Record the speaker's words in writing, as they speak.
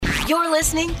You're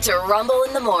listening to Rumble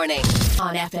in the Morning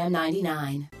on FM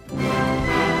 99.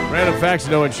 Random facts,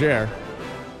 know and share.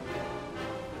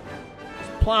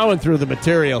 Just plowing through the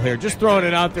material here. Just throwing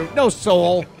it out there. No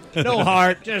soul, no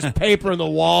heart, just paper in the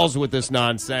walls with this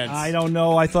nonsense. I don't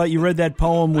know. I thought you read that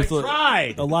poem with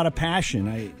tried. a lot of passion.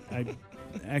 I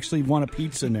actually want a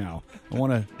pizza now. I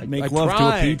want to make I love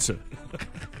tried. to a pizza.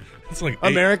 It's like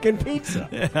American pizza.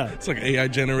 Yeah. It's like AI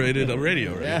generated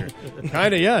radio right here.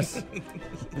 Kind of, yes.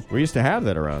 We used to have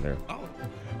that around here.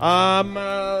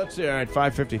 Let's see. All right,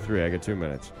 5:53. I got 2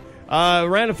 minutes.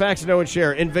 Random facts, know and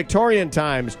share. In Victorian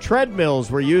times,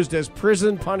 treadmills were used as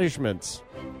prison punishments.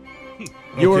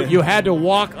 You had to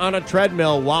walk on a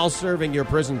treadmill while serving your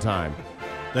prison time,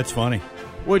 That's funny.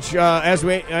 which, as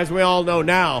we all know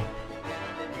now,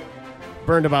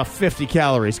 burned about 50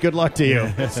 calories. Good luck to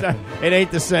you. It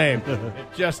ain't the same.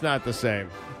 It's just not the same.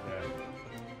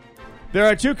 There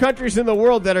are 2 countries in the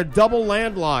world that are double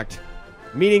landlocked,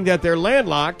 meaning that they're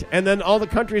landlocked, and then all the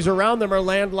countries around them are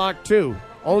landlocked too.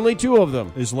 Only 2 of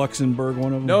them. Is Luxembourg one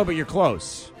of them? No, but you're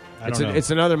close. I don't know.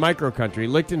 It's another micro country,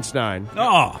 Liechtenstein,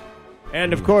 Oh.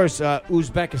 and of course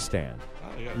Uzbekistan.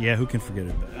 Yeah, who can forget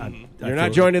it? You're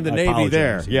not joining the I Navy apologize,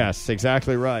 there. yeah. Yes,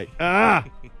 exactly right.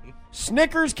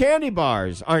 Snickers candy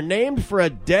bars are named for a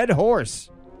dead horse.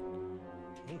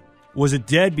 Was it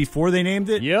dead before they named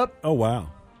it? Yep. Oh, wow.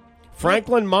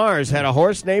 Franklin Mars had a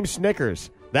horse named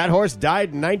Snickers. That horse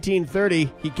died in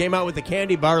 1930. He came out with the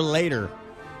candy bar later.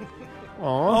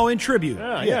 Oh, in tribute.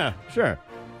 Yeah, sure.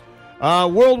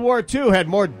 World War II had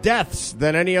more deaths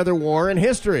than any other war in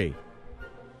history.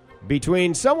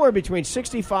 Somewhere between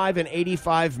 65 and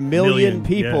 85 million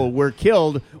people were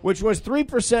killed, which was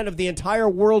 3% of the entire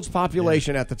world's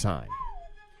population at the time.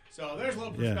 So there's a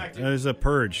little perspective. There's a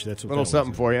purge. That's what Little that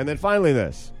something was. for you. And then finally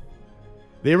this.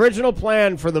 The original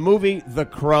plan for the movie The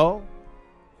Crow,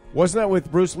 wasn't that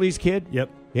with Bruce Lee's kid? Yep.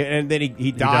 Yeah, and then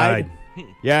he died.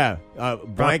 Yeah.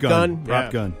 Blank Gun.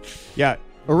 Prop gun. Yeah.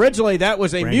 Originally, that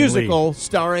was a Brandon musical Lee.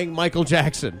 starring Michael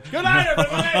Jackson. Good night,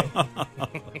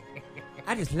 everybody.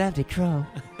 I just love the crow.